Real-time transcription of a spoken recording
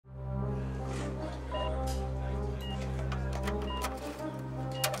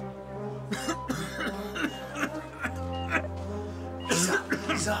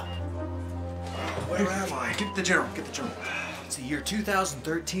Where am I? Get the general, get the general. It's the year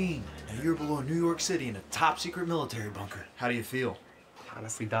 2013, and you're below New York City in a top-secret military bunker. How do you feel?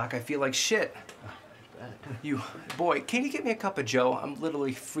 Honestly, Doc, I feel like shit. Boy, can you get me a cup of Joe? I'm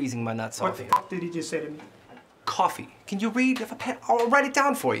literally freezing my nuts off. What the fuck did he just say to me? Coffee. Can you read? If a pen, I'll write it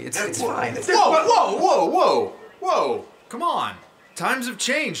down for you. It's fine. Whoa! Come on. Times have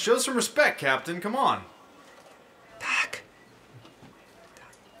changed. Show some respect, Captain. Come on. Doc.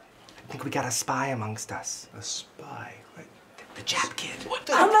 I think we got a spy amongst us. A spy? Right. The Jap kid. What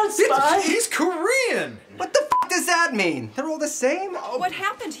the? I'm not a spy. He's Korean. What the f does that mean? They're all the same? What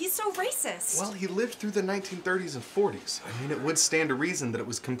happened? He's so racist. Well, he lived through the 1930s and 40s. I mean, it would stand to reason that it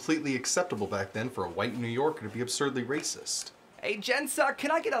was completely acceptable back then for a white New Yorker to be absurdly racist. Hey, Jensa,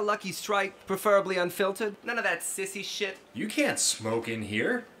 can I get a Lucky Strike, preferably unfiltered? None of that sissy shit. You can't smoke in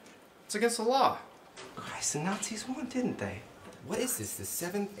here. It's against the law. Christ, the Nazis won, didn't they? What is this, the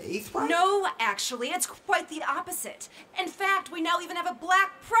 7th, 8th one? No, actually, it's quite the opposite. In fact, we now even have a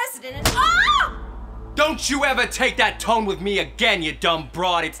black president and— Ah! Don't you ever take that tone with me again, you dumb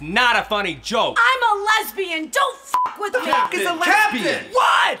broad. It's not a funny joke. I'm a lesbian. Don't f with me. Is a lesbian.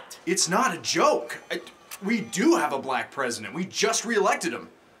 What? It's not a joke. We do have a black president. We just re-elected him.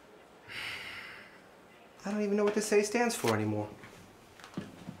 I don't even know what this say stands for anymore.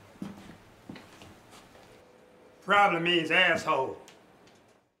 Problem is asshole.